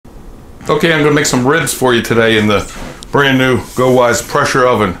Okay, I'm gonna make some ribs for you today in the brand new GoWISE pressure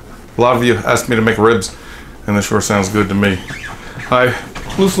oven. A lot of you asked me to make ribs, and this sure sounds good to me. I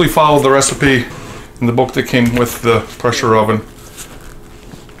loosely followed the recipe in the book that came with the pressure oven.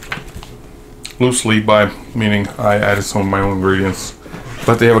 Loosely by meaning I added some of my own ingredients,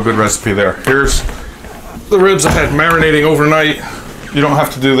 but they have a good recipe there. Here's the ribs I had marinating overnight. You don't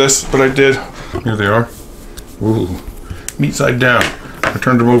have to do this, but I did. Here they are. Ooh, meat side down. I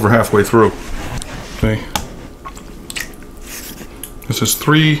turned them over halfway through. Okay. This is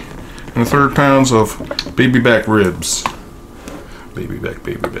 3 1/3 pounds of baby back ribs. Baby back,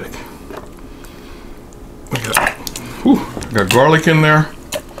 baby back. I got garlic in there,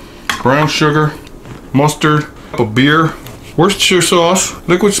 brown sugar, mustard, a beer, Worcestershire sauce,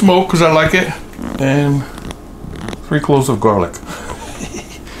 liquid smoke because I like it, and 3 cloves of garlic.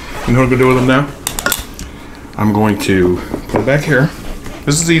 You know what I'm gonna do with them now? I'm going to put it back here.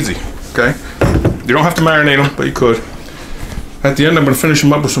 This is easy, okay? You don't have to marinate them, but you could. At the end, I'm going to finish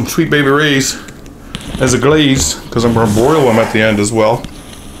them up with some Sweet Baby Ray's as a glaze, because I'm going to broil them at the end as well.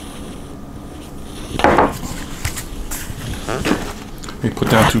 Let me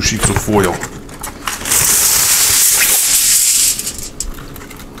put down 2 sheets of foil.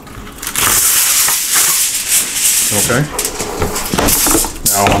 Okay.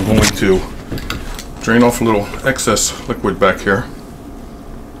 Now I'm going to drain off a little excess liquid back here.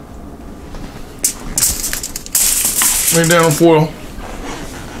 Lay down on foil.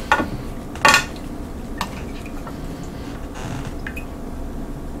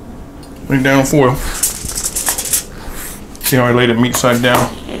 Lay down on foil. See how I laid it meat side down?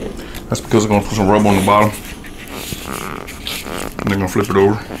 That's because I'm going to put some rub on the bottom. And then going to flip it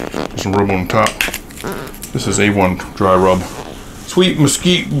over. Put some rub on the top. This is A1 dry rub. Sweet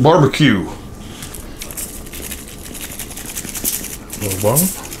mesquite barbecue. Little bottom.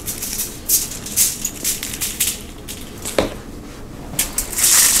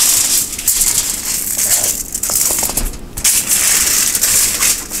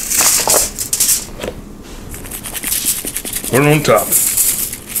 Put it on top.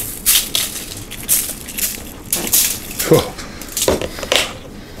 Oh.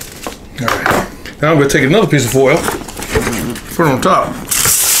 Alright. Now I'm going to take another piece of foil, put it on top.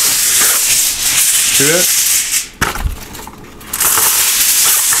 See that?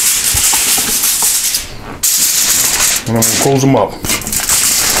 And I'm going to close them up. Like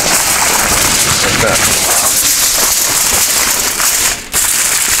that.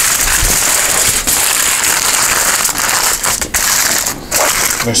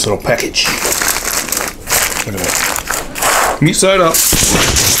 Nice little package. Look at that. Meat side up.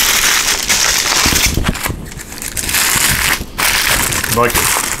 Like it.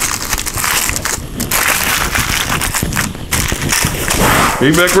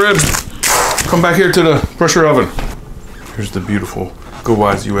 Baby back ribs. Come back here to the pressure oven. Here's the beautiful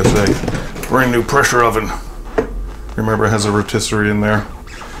GoWISE USA. Brand new pressure oven. Remember, it has a rotisserie in there.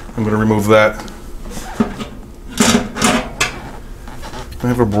 I'm going to remove that. I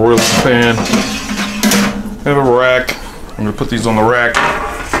have a broiling pan. I have a rack. I'm going to put these on the rack.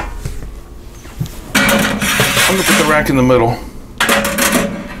 I'm going to put the rack in the middle.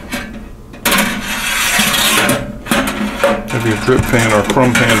 Maybe a drip pan or a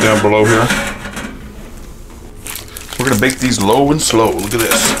crumb pan down below here. We're going to bake these low and slow. Look at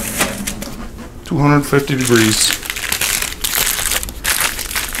this. 250 degrees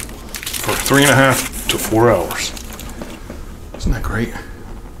for 3.5 to 4 hours. Isn't that great?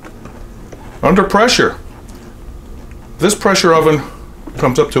 Under pressure. This pressure oven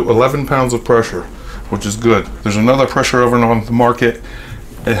comes up to 11 pounds of pressure, which is good. There's another pressure oven on the market.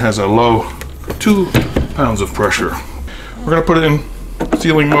 It has a low 2 pounds of pressure. We're going to put it in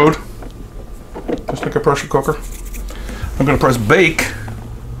sealing mode, just like a pressure cooker. I'm going to press bake.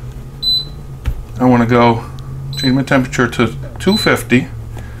 I want to go change my temperature to 250,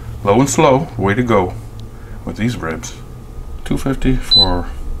 low and slow, way to go with these ribs. 250 for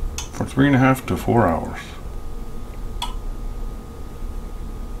 3.5 to 4 hours.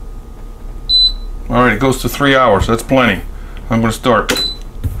 Alright, it goes to 3 hours. That's plenty. I'm going to start.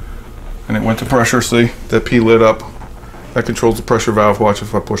 And it went to pressure. See, that P lit up. That controls the pressure valve. Watch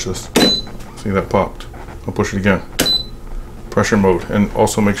if I push this. See, that popped. I'll push it again. Pressure mode. And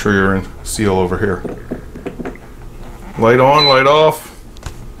also make sure you're in seal over here. Light on, light off.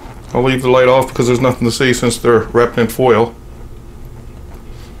 I'll leave the light off because there's nothing to see since they're wrapped in foil.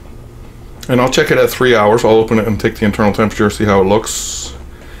 And I'll check it at 3 hours. I'll open it and take the internal temperature, see how it looks.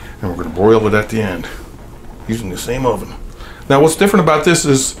 And we're going to broil it at the end using the same oven. Now what's different about this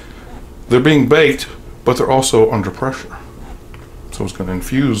is they're being baked, but they're also under pressure. So so it's going to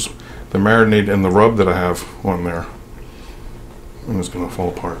infuse the marinade and the rub that I have on there. And it's going to fall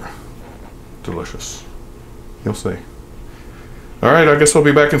apart. Delicious. You'll see. Alright, I guess I'll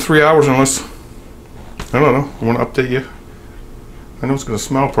be back in 3 hours unless, I don't know, I want to update you. I know it's going to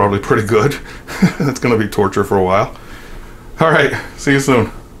smell probably pretty good. It's going to be torture for a while. Alright, see you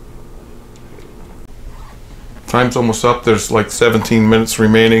soon. Time's almost up. There's like 17 minutes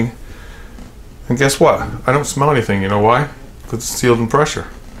remaining. And guess what? I don't smell anything. You know why? Because it's sealed in pressure.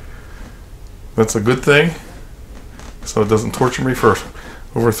 That's a good thing. So it doesn't torture me for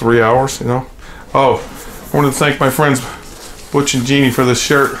over 3 hours, you know. Oh, I wanted to thank my friends Butch and Jeannie for this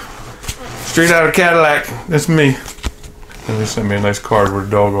shirt. Straight out of Cadillac. That's me. And they sent me a nice card with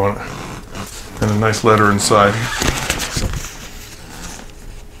a dog on it. And a nice letter inside.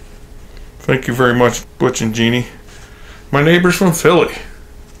 Thank you very much, Butch and Jeannie. My neighbor's from Philly.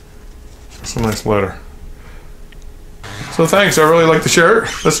 It's a nice letter. So thanks, I really like the shirt.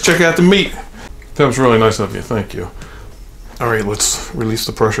 Let's check out the meat. That was really nice of you, thank you. Alright, let's release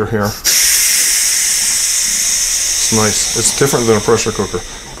the pressure here. It's nice. It's different than a pressure cooker,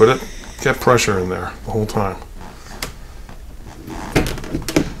 but it kept pressure in there the whole time.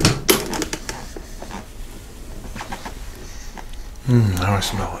 Now I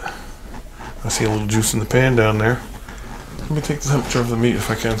smell it. I see a little juice in the pan down there. Let me take the temperature of the meat if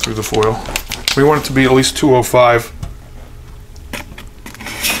I can through the foil. We want it to be at least 205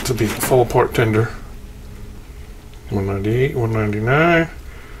 to be fall apart tender. 198, 199,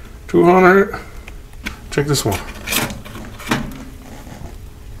 200. Check this one.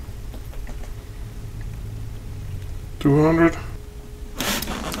 200.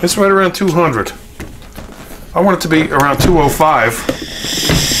 It's right around 200. I want it to be around 205.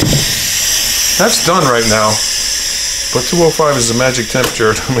 That's done right now. But 205 is the magic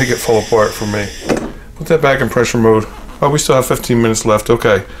temperature to make it fall apart for me. Put that back in pressure mode. Oh, we still have 15 minutes left.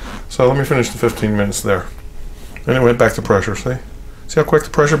 Okay. So let me finish the 15 minutes there. And it went back to pressure, see? See how quick the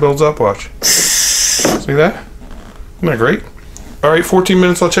pressure builds up? Watch. See that? Isn't that great? Alright, 14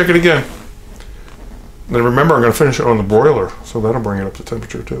 minutes, I'll check it again. Then remember, I'm going to finish it on the broiler, so that'll bring it up to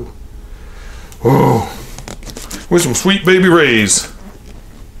temperature too. Oh, with some Sweet Baby Ray's.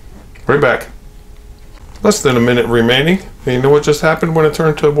 Right back. Less than a minute remaining. And you know what just happened when it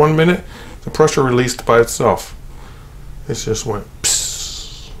turned to 1 minute? The pressure released by itself. It just went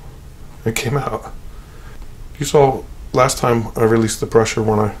psst. It came out. You saw last time I released the pressure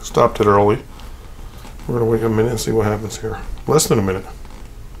when I stopped it early. We're going to wait a minute and see what happens here. Less than a minute.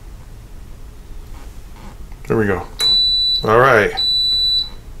 There we go. Alright.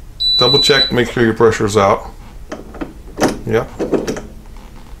 Double check, make sure your pressure's out. Yep.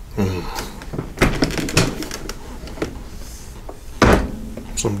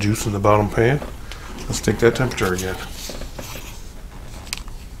 Some juice in the bottom pan. Let's take that temperature again.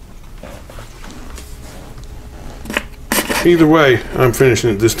 Either way, I'm finishing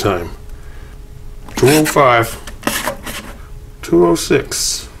it this time. 205,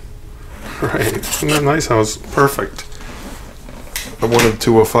 206. Right, isn't that nice? How it's perfect. I wanted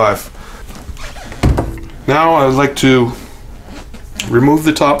 205. Now I'd like to remove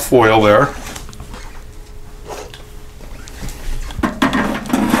the top foil there.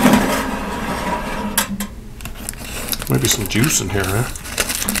 Maybe some juice in here, huh?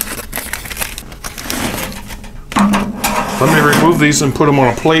 Let me remove these and put them on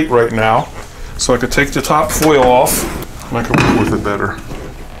a plate right now so I could take the top foil off and I can work with it better.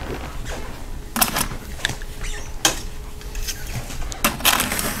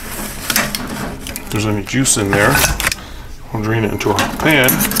 If there's any juice in there, I'll drain it into a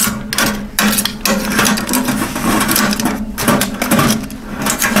pan.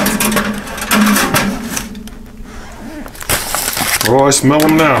 Oh, I smell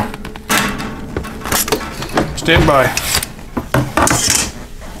them now. Stand by.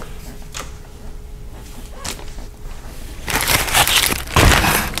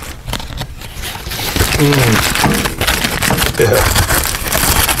 Yeah.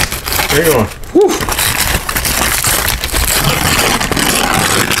 Hang on. Whew.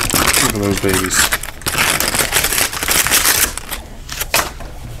 Look at those babies.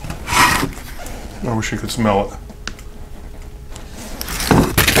 I wish you could smell it.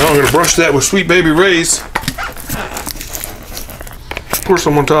 Now I'm going to brush that with Sweet Baby Ray's. Pour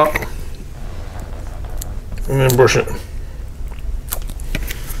some on top. And then brush it.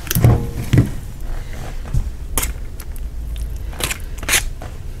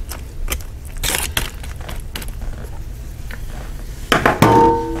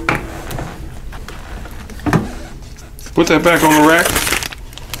 Put that back on the rack.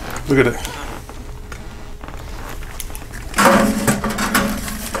 Look at it.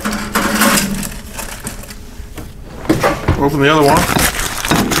 Open the other one.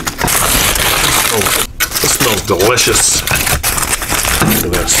 Oh, this smells delicious. Look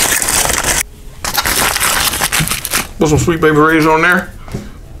at this. Put some Sweet Baby Ray's on there.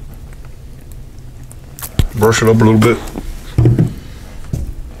 Brush it up a little bit.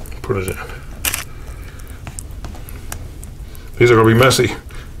 Put it in. These are gonna be messy.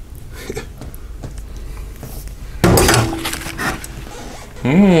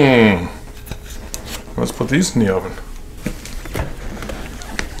 Let's put these in the oven.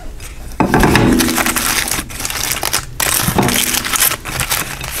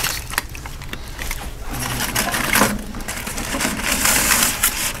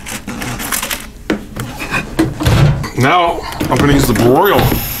 Now I'm going to use the broil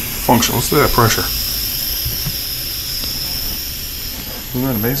function. Let's see that pressure. Isn't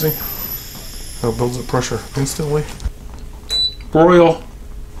that amazing? How it builds up pressure instantly. Broil.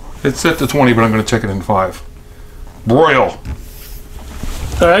 It's set to 20, but I'm going to check it in 5. Broil.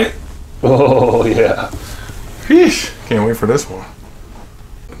 All right. Oh yeah. Sheesh. Can't wait for this one.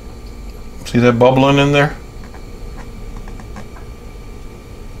 See that bubbling in there?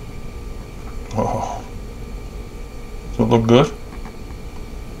 Oh. Does it look good?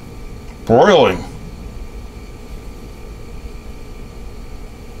 Broiling.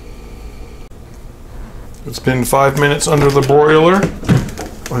 It's been 5 minutes under the broiler,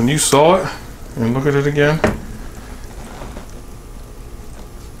 and you saw it. And look at it again.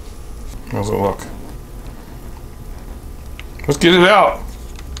 How's it look? Let's get it out.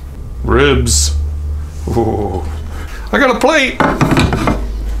 Ribs. Ooh. I got a plate.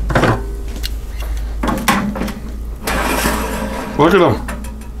 Look at them.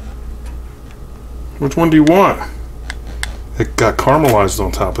 Which one do you want? It got caramelized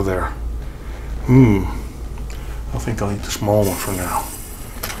on top of there. I think I'll eat the small one for now.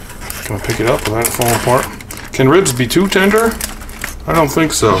 Can I pick it up without it falling apart? Can ribs be too tender? I don't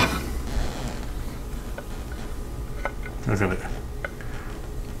think so. Look at it.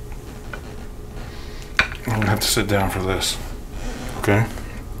 I'm gonna have to sit down for this. Okay.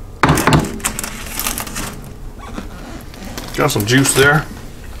 Got some juice there.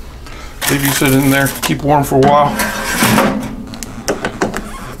 Leave you sit in there, keep warm for a while.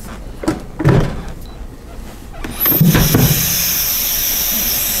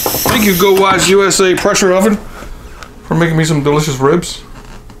 Thank you, GoWISE USA pressure oven, for making me some delicious ribs.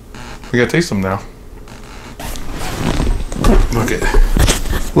 We gotta taste them now.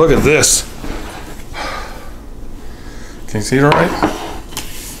 Look at this. Can you see it all right?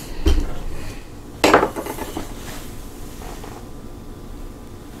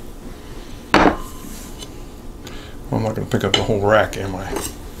 Well, I'm not gonna pick up the whole rack, am I?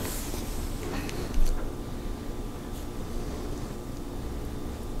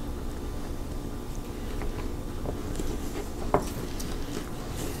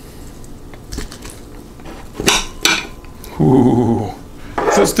 Ooh.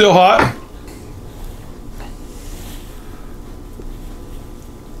 Is it still hot?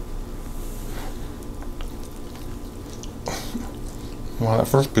 Well, that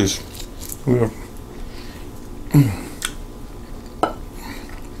first piece.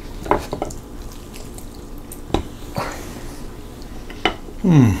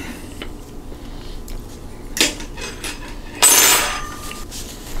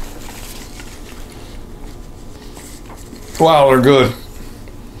 Wow, they're good.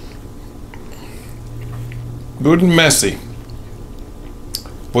 Good and messy.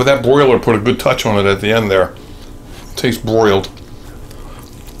 Boy, that broiler put a good touch on it at the end there. Tastes broiled.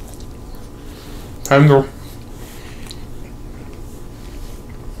 Tender.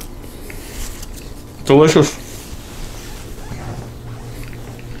 Delicious.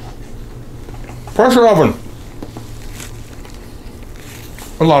 Pressure oven.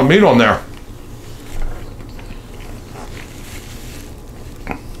 A lot of meat on there.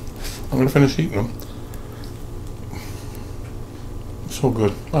 I'm gonna finish eating them. So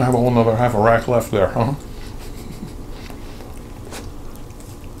good. I have a whole nother half a rack left there, huh?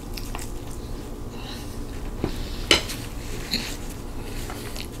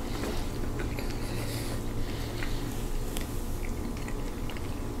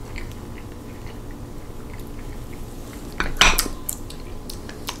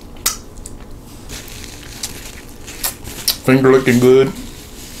 Finger looking good.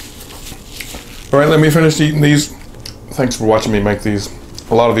 All right, let me finish eating these. Thanks for watching me make these.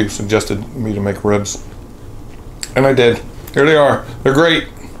 A lot of you suggested me to make ribs, and I did. Here they are. They're great.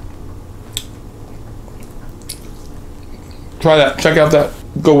 Try that. Check out that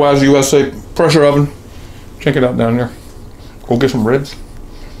GoWISE USA pressure oven. Check it out down there. Go get some ribs.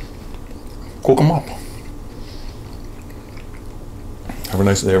 Cook them up. Have a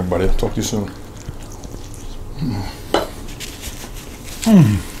nice day, everybody. I'll talk to you soon.